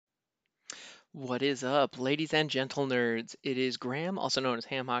What is up, ladies and gentle nerds? It is Graham, also known as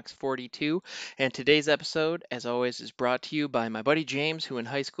Hamhocks42, and today's episode, as always, is brought to you by my buddy James, who in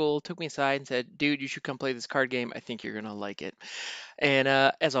high school took me aside and said, "Dude, you should come play this card game. I think you're gonna like it." And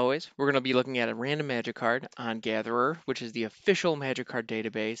as always, we're gonna be looking at a random Magic card on Gatherer, which is the official Magic card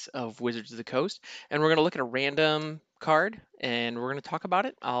database of Wizards of the Coast, and we're gonna look at a random card and we're gonna talk about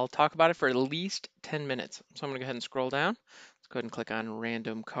it. I'll talk about it for at least 10 minutes. So I'm gonna go ahead and scroll down. Let's go ahead and click on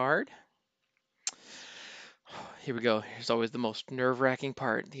Random Card. Here we go. Here's always the most nerve-wracking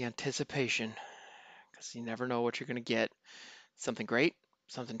part, the anticipation, because you never know what you're going to get. Something great,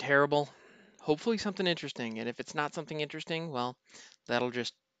 something terrible, hopefully something interesting. And if it's not something interesting, well, that'll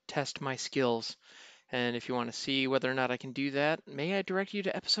just test my skills. And if you want to see whether or not I can do that, may I direct you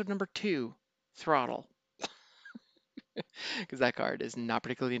to episode number 2, Throttle, because that card is not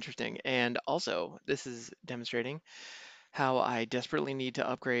particularly interesting. And also, this is demonstrating how I desperately need to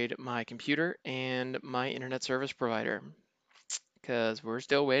upgrade my computer and my internet service provider, because we're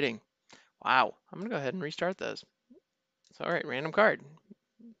still waiting. Wow, I'm gonna go ahead and restart this. So, all right, random card.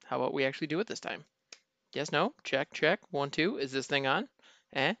 How about we actually do it this time? Yes, no, check, check. 1, 2. Is this thing on?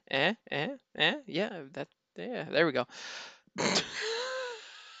 Yeah, yeah, there we go.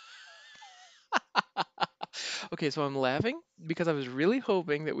 Okay, so I'm laughing because I was really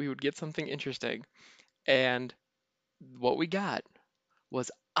hoping that we would get something interesting. And what we got was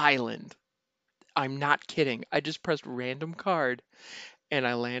Island. I'm not kidding. I just pressed random card and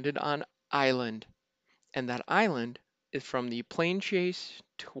I landed on Island. And that island is from the Plane Chase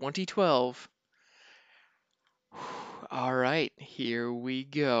 2012. All right, here we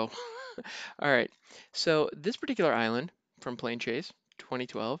go. All right, so this particular island from Plane Chase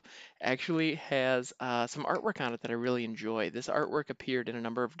 2012 actually has some artwork on it that I really enjoy. This artwork appeared in a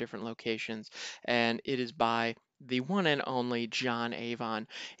number of different locations, and it is by the one and only John Avon.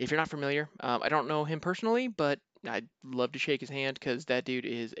 If you're not familiar, I don't know him personally, but I'd love to shake his hand because that dude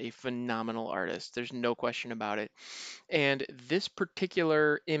is a phenomenal artist. There's no question about it. And this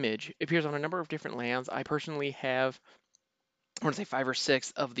particular image appears on a number of different lands. I personally have, I want to say 5 or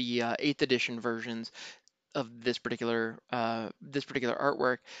 6 of the 8th edition versions of this particular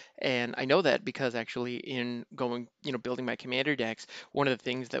artwork, and I know that because actually in going, building my commander decks, one of the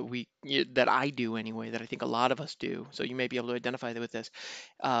things that I do anyway, that I think a lot of us do, so you may be able to identify that with this.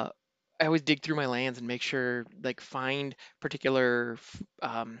 Uh, I always dig through my lands and make sure, like, find particular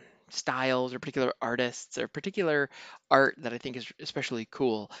styles or particular artists or particular art that I think is especially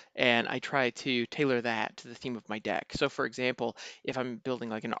cool, and I try to tailor that to the theme of my deck. So, for example, if I'm building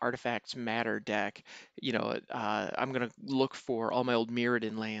like an Artifacts Matter deck, I'm gonna look for all my old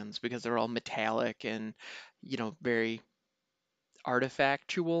Mirrodin lands because they're all metallic and, very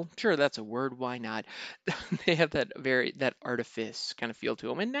artifactual. Sure, that's a word. Why not? They have that artifice kind of feel to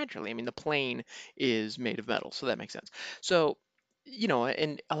them, and naturally, I mean, the plane is made of metal, so that makes sense. So,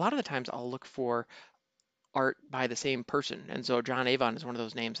 and a lot of the times I'll look for art by the same person. And so John Avon is one of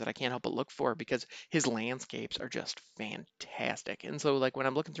those names that I can't help but look for because his landscapes are just fantastic. And so, like, when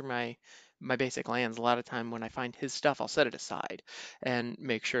I'm looking through my basic lands, a lot of time when I find his stuff, I'll set it aside and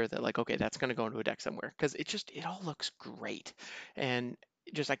make sure that, like, okay, that's going to go into a deck somewhere because it all looks great. And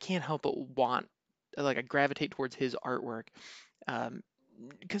just I can't help but want, like, I gravitate towards his artwork. Um,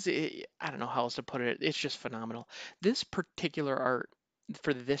 because I don't know how else to put it. It's just phenomenal. This particular art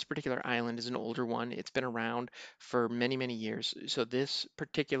for this particular island is an older one. It's been around for many, many years. So this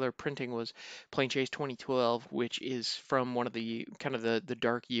particular printing was Plane Chase 2012, which is from one of the kind of the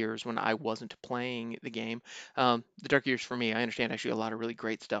dark years when I wasn't playing the game. The dark years for me, I understand actually a lot of really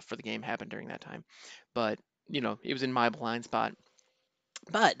great stuff for the game happened during that time, but it was in my blind spot.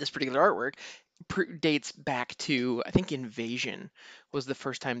 But this particular artwork dates back to, I think, Invasion was the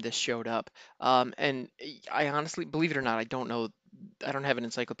first time this showed up. And I honestly, believe it or not, I don't know. I don't have an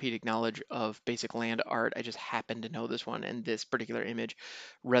encyclopedic knowledge of basic land art. I just happen to know this one, and this particular image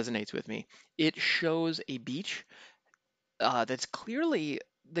resonates with me. It shows a beach that's clearly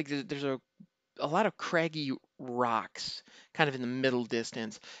like there's a lot of craggy rocks kind of in the middle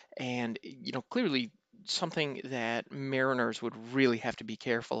distance, and clearly something that mariners would really have to be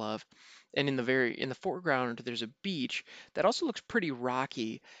careful of. And in the foreground there's a beach that also looks pretty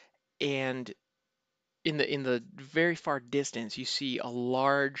rocky, and in the very far distance you see a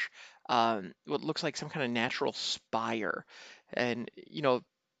large, what looks like some kind of natural spire. And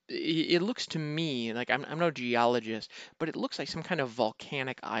it looks to me like, I'm no geologist, but it looks like some kind of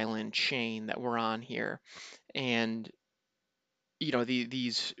volcanic island chain that we're on here. And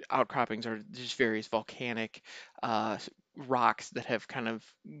these outcroppings are just various volcanic uh, rocks that have kind of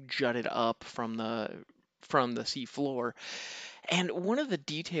jutted up from the sea floor. And one of the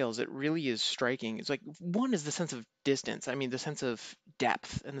details that really is striking is like one is the sense of distance. I mean, the sense of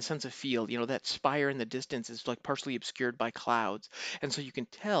depth and the sense of field. That spire in the distance is like partially obscured by clouds. And so you can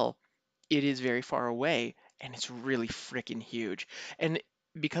tell it is very far away and it's really freaking huge. And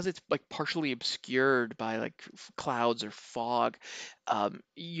because it's like partially obscured by like clouds or fog,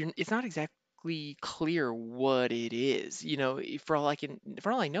 it's not exactly clear what it is. For all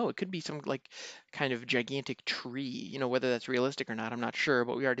I know, it could be some like kind of gigantic tree. Whether that's realistic or not, I'm not sure.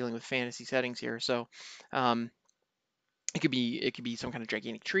 But we are dealing with fantasy settings here, so um, it could be some kind of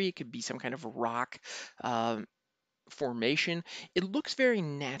gigantic tree. It could be some kind of rock. Um, formation. It looks very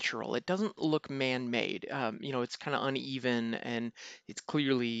natural. It doesn't look man-made. It's kind of uneven and it's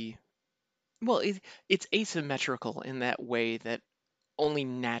clearly, well, it's asymmetrical in that way that only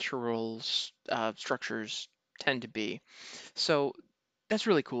natural structures tend to be. So that's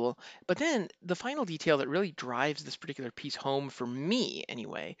really cool. But then the final detail that really drives this particular piece home for me,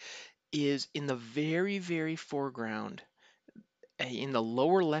 anyway, is in the very, very foreground, in the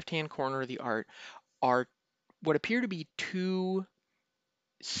lower left-hand corner of the art, are what appear to be two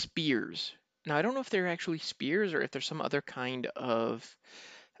spears. Now, I don't know if they're actually spears or if there's some other kind of.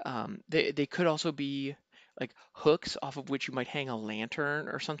 They could also be like hooks off of which you might hang a lantern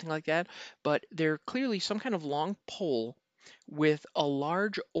or something like that. But they're clearly some kind of long pole with a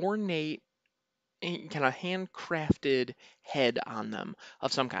large ornate kind of handcrafted head on them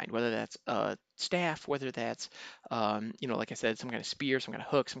of some kind, whether that's a staff, whether that's, like I said, some kind of spear, some kind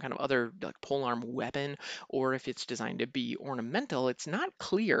of hook, some kind of other like polearm weapon, or if it's designed to be ornamental, it's not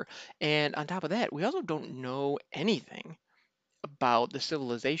clear. And on top of that, we also don't know anything about the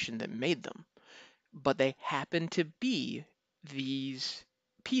civilization that made them, but they happen to be these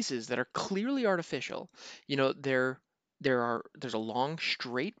pieces that are clearly artificial. There's a long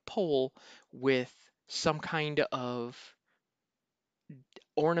straight pole with some kind of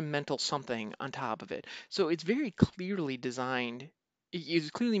ornamental something on top of it. So it's very clearly designed.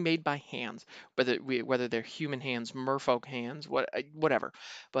 It's clearly made by hands, whether they're human hands, merfolk hands, whatever.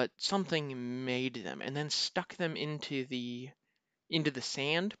 But something made them and then stuck them into the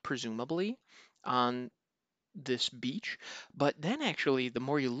sand, presumably, on this beach. But then actually, the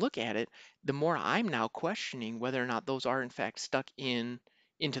more you look at it, the more I'm now questioning whether or not those are in fact stuck into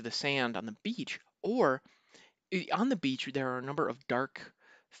the sand on the beach, or on the beach there are a number of dark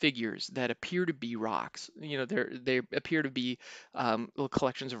figures that appear to be rocks. They appear to be little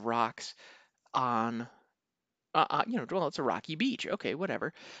collections of rocks on well, it's a rocky beach. Okay,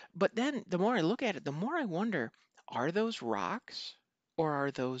 whatever. But then the more I look at it, the more I wonder, are those rocks or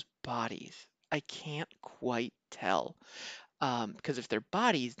are those bodies? I can't quite tell. Because if they're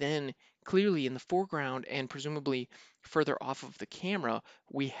bodies, then clearly in the foreground and presumably further off of the camera,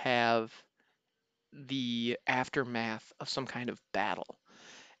 we have the aftermath of some kind of battle.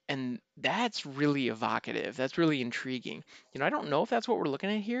 And that's really evocative. That's really intriguing. I don't know if that's what we're looking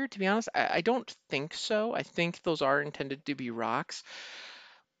at here, to be honest. I don't think so. I think those are intended to be rocks,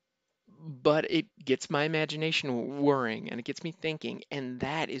 but it gets my imagination whirring and it gets me thinking. And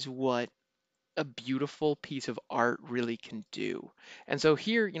that is what a beautiful piece of art really can do. And so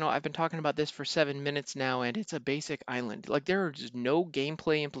here, I've been talking about this for 7 minutes now, and it's a basic island. Like, there are just no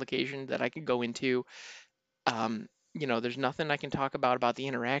gameplay implications that I could go into. Um, there's nothing I can talk about the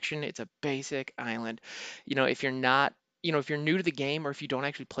interaction. It's a basic island. If you're not, if you're new to the game or if you don't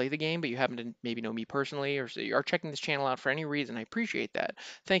actually play the game, but you happen to maybe know me personally or so you are checking this channel out for any reason, I appreciate that.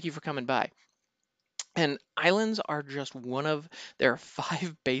 Thank you for coming by. And islands are just there are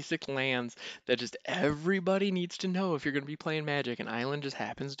five basic lands that just everybody needs to know if you're going to be playing Magic, and island just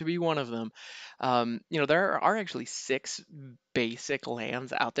happens to be one of them. There are actually six basic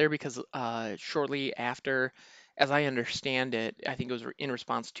lands out there because shortly after, as I understand it, I think it was in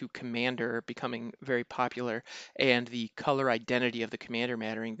response to Commander becoming very popular and the color identity of the Commander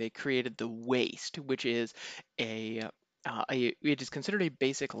mattering, they created the Waste, which is a it is considered a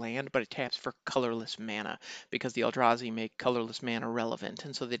basic land, but it taps for colorless mana because the Eldrazi make colorless mana relevant.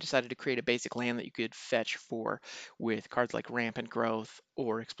 And so they decided to create a basic land that you could fetch for with cards like Rampant Growth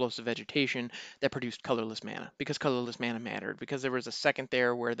or Explosive Vegetation that produced colorless mana because colorless mana mattered. Because there was a second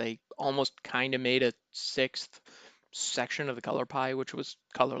there where they almost kind of made a sixth section of the color pie, which was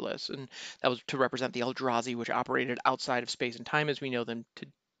colorless. And that was to represent the Eldrazi, which operated outside of space and time as we know them to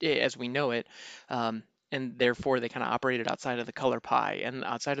as we know it. Um, and therefore they kind of operated outside of the color pie and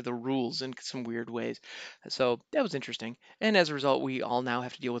outside of the rules in some weird ways. So that was interesting. And as a result, we all now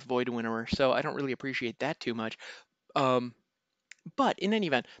have to deal with Void Winnower. So I don't really appreciate that too much. Um, but in any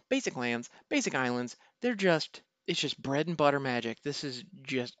event, basic lands, basic islands, they're just It's just bread and butter magic. This is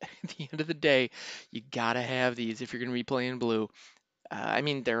just at the end of the day, you gotta have these if you're gonna be playing blue. I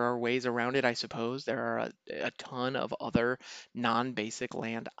mean, there are ways around it, I suppose. There are a ton of other non-basic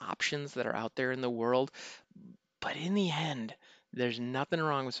land options that are out there in the world. But in the end, there's nothing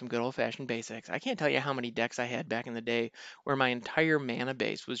wrong with some good old-fashioned basics. I can't tell you how many decks I had back in the day where my entire mana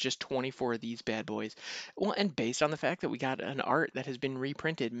base was just 24 of these bad boys. Well, and based on the fact that we got an art that has been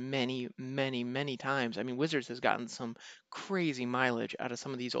reprinted many, many, many times. I mean, Wizards has gotten some crazy mileage out of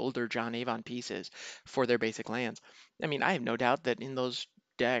some of these older John Avon pieces for their basic lands. I mean, I have no doubt that in those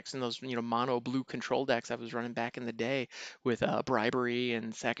decks, in those, mono blue control decks I was running back in the day with Bribery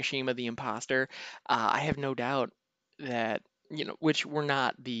and Sakashima the Imposter, I have no doubt that, which were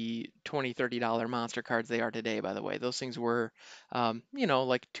not the $20, $30 monster cards they are today, by the way. Those things were, like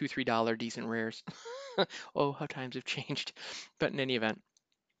 $2, $3 decent rares. Oh, how times have changed. But in any event,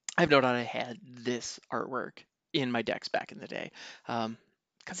 I've no doubt I had this artwork in my decks back in the day,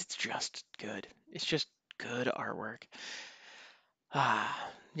 because it's just good. It's just good artwork.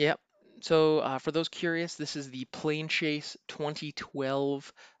 Yep. So for those curious, this is the Plane Chase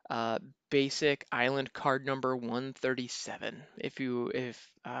 2012 uh, basic island card number 137. If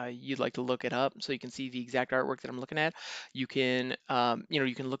you'd like to look it up so you can see the exact artwork that I'm looking at, you can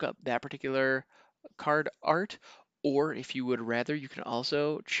look up that particular card art. Or if you would rather, you can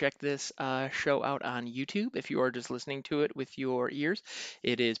also check this show out on YouTube if you are just listening to it with your ears.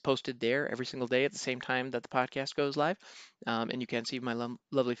 It is posted there every single day at the same time that the podcast goes live, and you can see my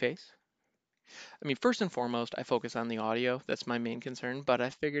lovely face. I mean, first and foremost, I focus on the audio. That's my main concern. But I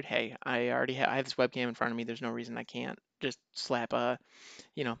figured, hey, I have this webcam in front of me. There's no reason I can't just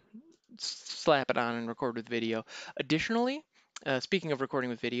you know, slap it on and record with video. Additionally, speaking of recording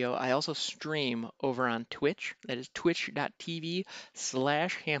with video, I also stream over on Twitch. That is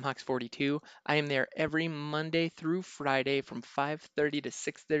twitch.tv/hamhocks42. I am there every Monday through Friday from 5:30 to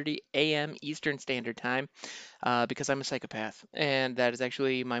 6:30 a.m. Eastern Standard Time, because I'm a psychopath, and that is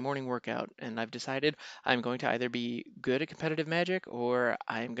actually my morning workout. And I've decided I'm going to either be good at competitive Magic or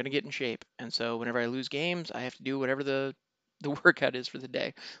I'm going to get in shape. And so whenever I lose games, I have to do whatever the workout is for the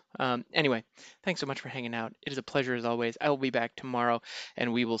day. Anyway, thanks so much for hanging out. It is a pleasure as always. I will be back tomorrow,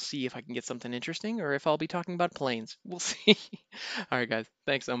 and we will see if I can get something interesting or if I'll be talking about planes. We'll see. All right, guys.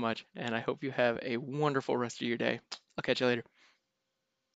 Thanks so much, and I hope you have a wonderful rest of your day. I'll catch you later.